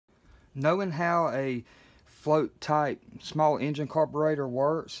Knowing how a float type small engine carburetor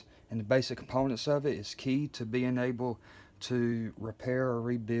works and the basic components of it is key to being able to repair or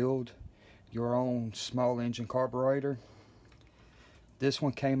rebuild your own small engine carburetor. This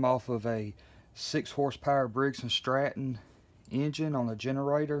one came off of a 6 horsepower Briggs and Stratton engine on a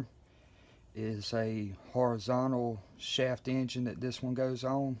generator. It is a horizontal shaft engine that this one goes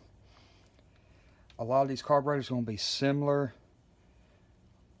on. A lot of these carburetors are going to be similar,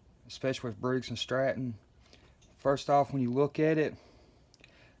 especially with Briggs and Stratton. First off, when you look at it,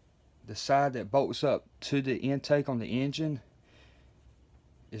 the side that bolts up to the intake on the engine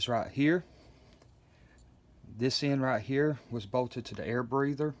is right here. This end right here was bolted to the air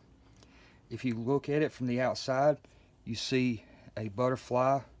breather. If you look at it from the outside, you see a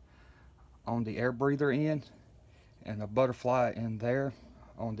butterfly on the air breather end and a butterfly in there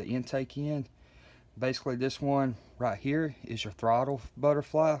on the intake end. Basically, this one right here is your throttle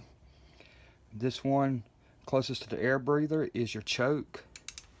butterfly. This one closest to the air breather is your choke.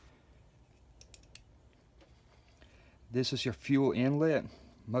 This is your fuel inlet.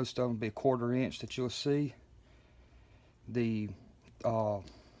 Most of them will be a 1/4 inch that you'll see. The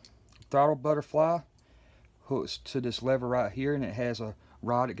throttle butterfly hooks to this lever right here, and it has a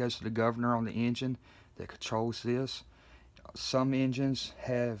rod that goes to the governor on the engine that controls this. Some engines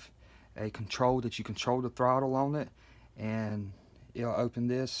have a control that you control the throttle on it, and it'll open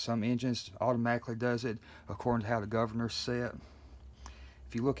this. Some engines automatically does it according to how the governor's set.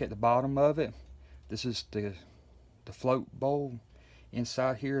 If you look at the bottom of it, this is the float bowl.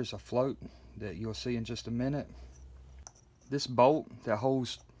 Inside here is a float that you'll see in just a minute. This bolt that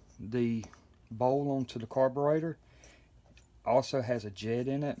holds the bowl onto the carburetor also has a jet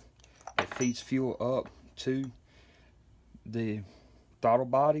in it that feeds fuel up to the throttle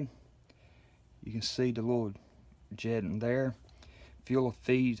body. You can see the little jet in there. Fuel will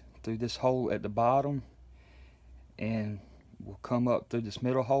feed through this hole at the bottom and will come up through this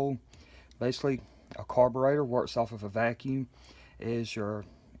middle hole. Basically, a carburetor works off of a vacuum as your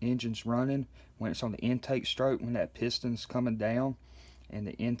engine's running. When it's on the intake stroke, when that piston's coming down and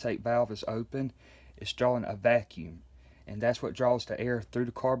the intake valve is open, it's drawing a vacuum, and that's what draws the air through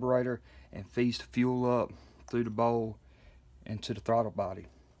the carburetor and feeds the fuel up through the bowl into the throttle body.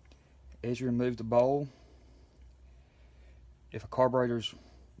 As you remove the bowl, if a carburetor's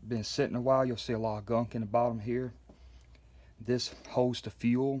been sitting a while, you'll see a lot of gunk in the bottom here. This holds the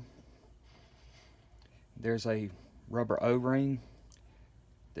fuel. There's a rubber O-ring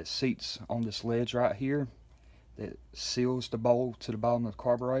that seats on this ledge right here that seals the bowl to the bottom of the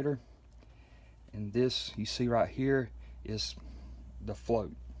carburetor. And this you see right here is the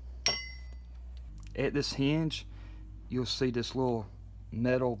float. At this hinge, you'll see this little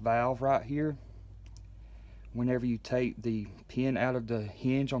metal valve right here. Whenever you take the pin out of the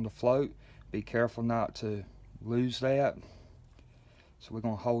hinge on the float, be careful not to lose that. So we're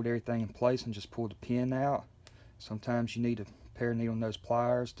going to hold everything in place and just pull the pin out. Sometimes you need a pair of needle nose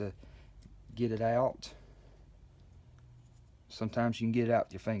pliers to get it out. Sometimes you can get it out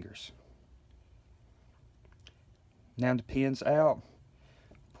with your fingers. Now the pin's out,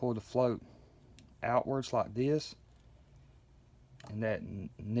 pull the float outwards like this, and that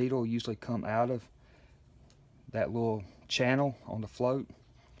needle usually come out of that little channel on the float.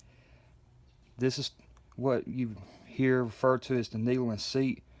 This is what you hear referred to as the needle and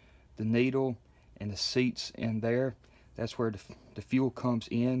seat. The needle and the seats in there, that's where the fuel comes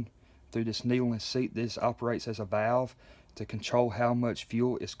in through this needle and seat. This operates as a valve to control how much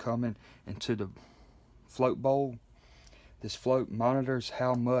fuel is coming into the float bowl. This float monitors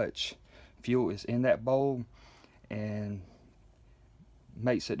how much fuel is in that bowl and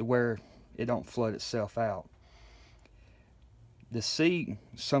makes it to where it don't flood itself out. The seat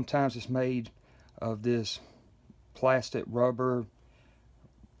sometimes is made of this plastic, rubber,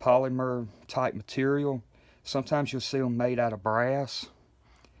 polymer type material. Sometimes you'll see them made out of brass.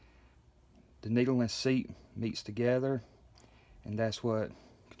 The needle and seat meets together, and that's what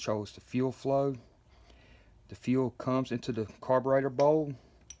controls the fuel flow. The fuel comes into the carburetor bowl,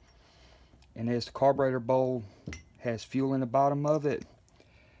 and as the carburetor bowl has fuel in the bottom of it,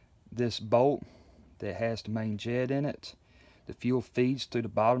 this bolt that has the main jet in it, the fuel feeds through the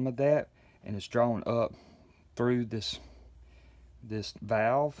bottom of that, and it's drawn up through this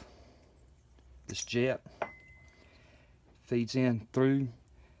valve. This jet feeds in through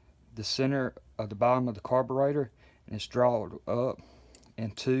the center of the bottom of the carburetor, and it's drawn up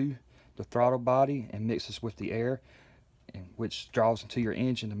into the throttle body and mixes with the air, which draws into your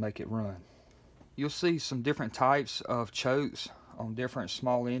engine to make it run. You'll see some different types of chokes on different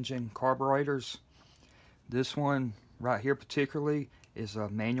small engine carburetors. This one right here particularly is a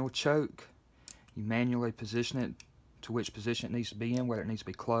manual choke. You manually position it to which position it needs to be in, whether it needs to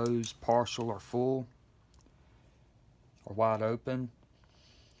be closed, partial, or full, or wide open.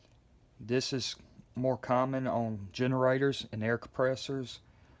 This is more common on generators and air compressors.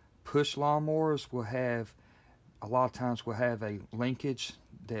 Push lawnmowers will have, a lot of times will have a linkage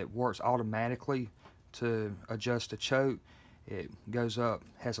that works automatically to adjust the choke. It goes up,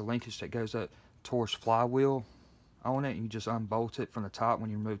 has a linkage that goes up towards flywheel on it, and you just unbolt it from the top when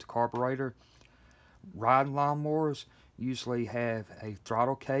you remove the carburetor. Riding lawnmowers usually have a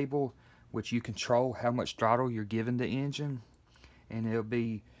throttle cable which you control how much throttle you're giving the engine, and it'll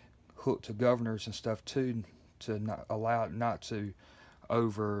be hooked to governors and stuff too, to not allow it not to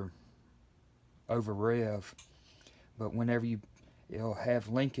over rev. But whenever it'll have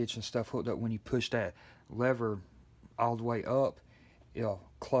linkage and stuff hooked up. When you push that lever all the way up, it'll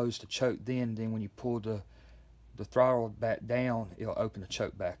close the choke. Then when you pull the throttle back down, it'll open the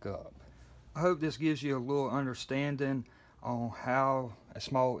choke back up. I hope this gives you a little understanding on how a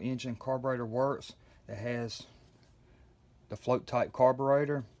small engine carburetor works that has the float type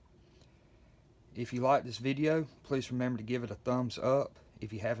carburetor. If you like this video, please remember to give it a thumbs up.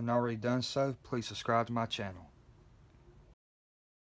 If you haven't already done so, please subscribe to my channel.